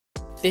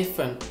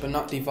Different but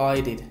not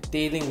divided,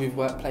 dealing with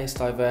workplace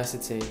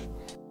diversity.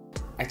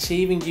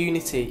 Achieving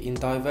unity in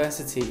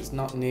diversity is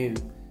not new.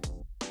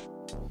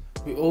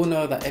 We all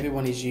know that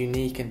everyone is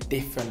unique and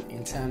different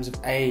in terms of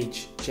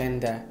age,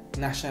 gender,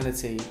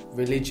 nationality,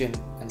 religion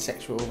and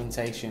sexual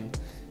orientation,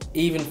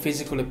 even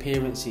physical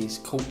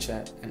appearances,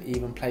 culture and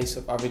even place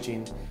of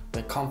origin,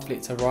 where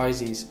conflict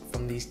arises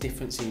from these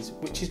differences,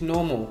 which is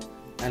normal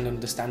and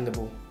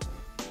understandable.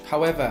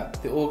 However,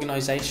 the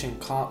organisation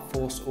can't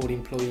force all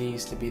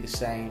employees to be the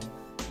same.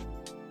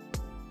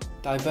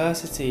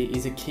 Diversity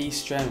is a key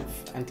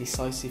strength and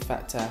decisive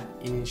factor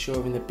in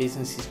ensuring the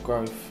business's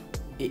growth.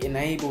 It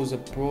enables a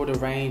broader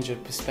range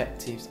of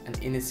perspectives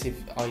and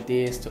innovative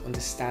ideas to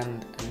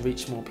understand and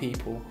reach more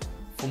people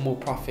for more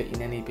profit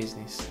in any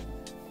business.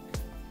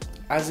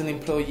 As an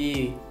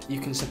employee, you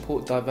can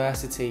support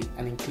diversity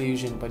and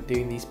inclusion by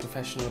doing these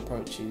professional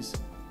approaches.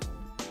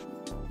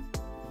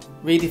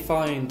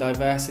 Redefine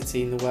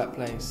diversity in the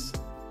workplace.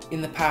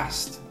 In the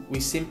past, we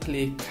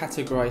simply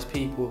categorised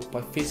people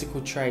by physical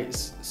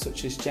traits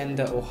such as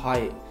gender or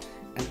height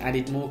and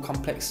added more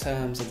complex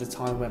terms as the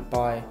time went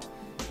by.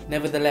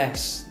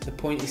 Nevertheless, the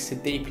point is to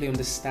deeply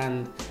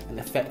understand and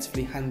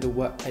effectively handle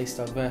workplace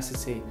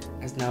diversity,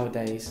 as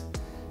nowadays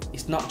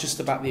it's not just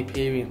about the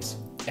appearance,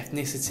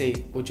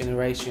 ethnicity or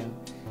generation,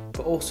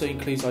 but also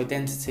includes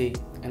identity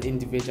and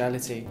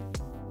individuality.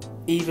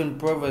 Even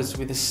brothers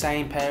with the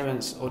same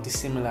parents or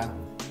dissimilar.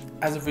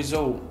 As a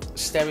result,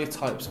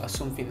 stereotypes are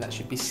something that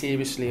should be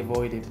seriously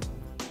avoided.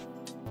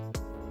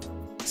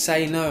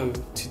 Say no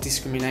to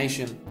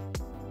discrimination.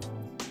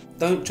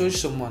 Don't judge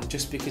someone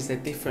just because they're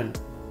different.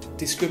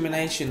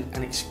 Discrimination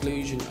and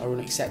exclusion are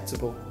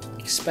unacceptable,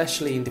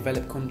 especially in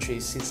developed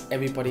countries, since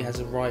everybody has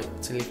a right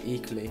to live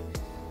equally.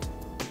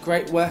 A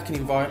great working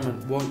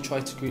environment won't try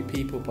to group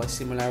people by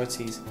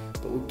similarities,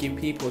 but will give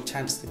people a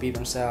chance to be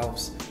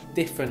themselves,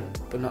 different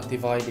but not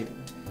divided.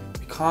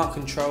 We can't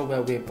control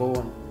where we're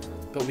born,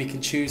 but we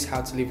can choose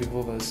how to live with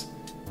others.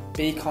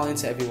 Be kind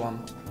to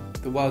everyone.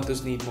 The world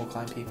does need more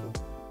kind people.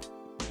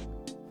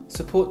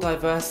 Support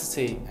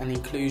diversity and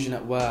inclusion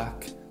at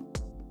work.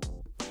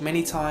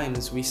 Many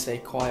times we stay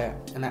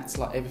quiet and act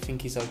like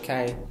everything is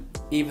okay,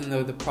 even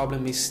though the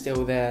problem is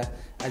still there,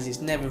 as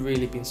it's never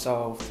really been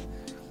solved.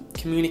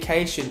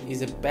 Communication is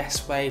the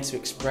best way to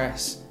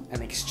express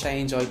and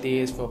exchange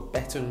ideas for a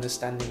better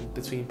understanding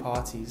between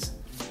parties.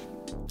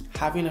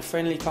 Having a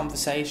friendly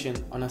conversation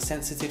on a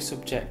sensitive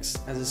subjects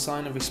as a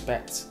sign of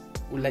respect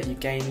will let you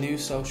gain new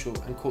social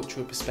and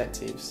cultural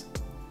perspectives.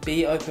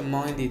 Be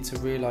open-minded to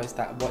realise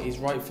that what is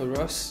right for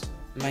us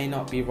may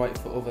not be right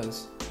for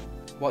others.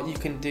 What you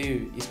can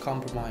do is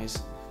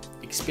compromise,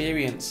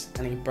 experience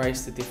and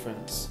embrace the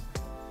difference.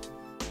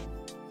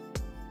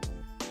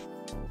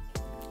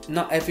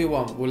 Not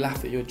everyone will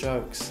laugh at your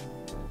jokes.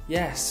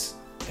 Yes,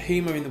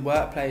 humour in the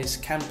workplace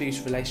can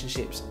boost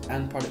relationships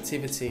and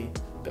productivity,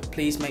 but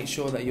please make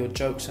sure that your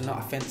jokes are not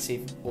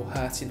offensive or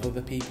hurting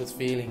other people's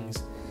feelings.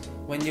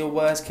 When your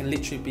words can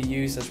literally be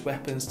used as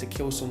weapons to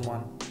kill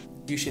someone,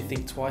 you should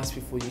think twice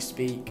before you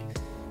speak.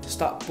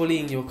 Stop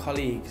bullying your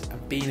colleagues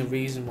and being a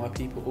reason why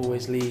people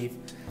always leave.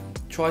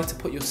 Try to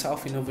put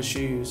yourself in other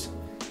shoes.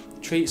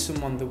 Treat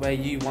someone the way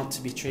you want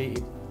to be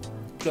treated.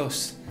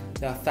 Plus,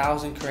 there are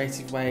 1,000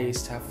 creative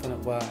ways to have fun at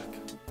work.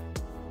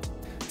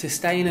 To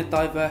stay in a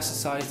diverse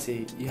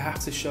society, you have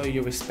to show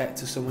your respect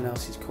to someone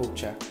else's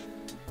culture.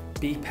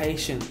 Be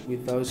patient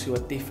with those who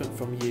are different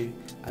from you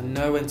and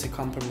know when to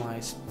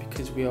compromise,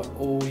 because we are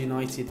all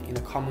united in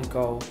a common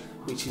goal,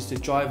 which is to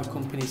drive a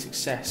company's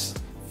success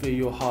through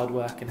your hard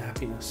work and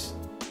happiness.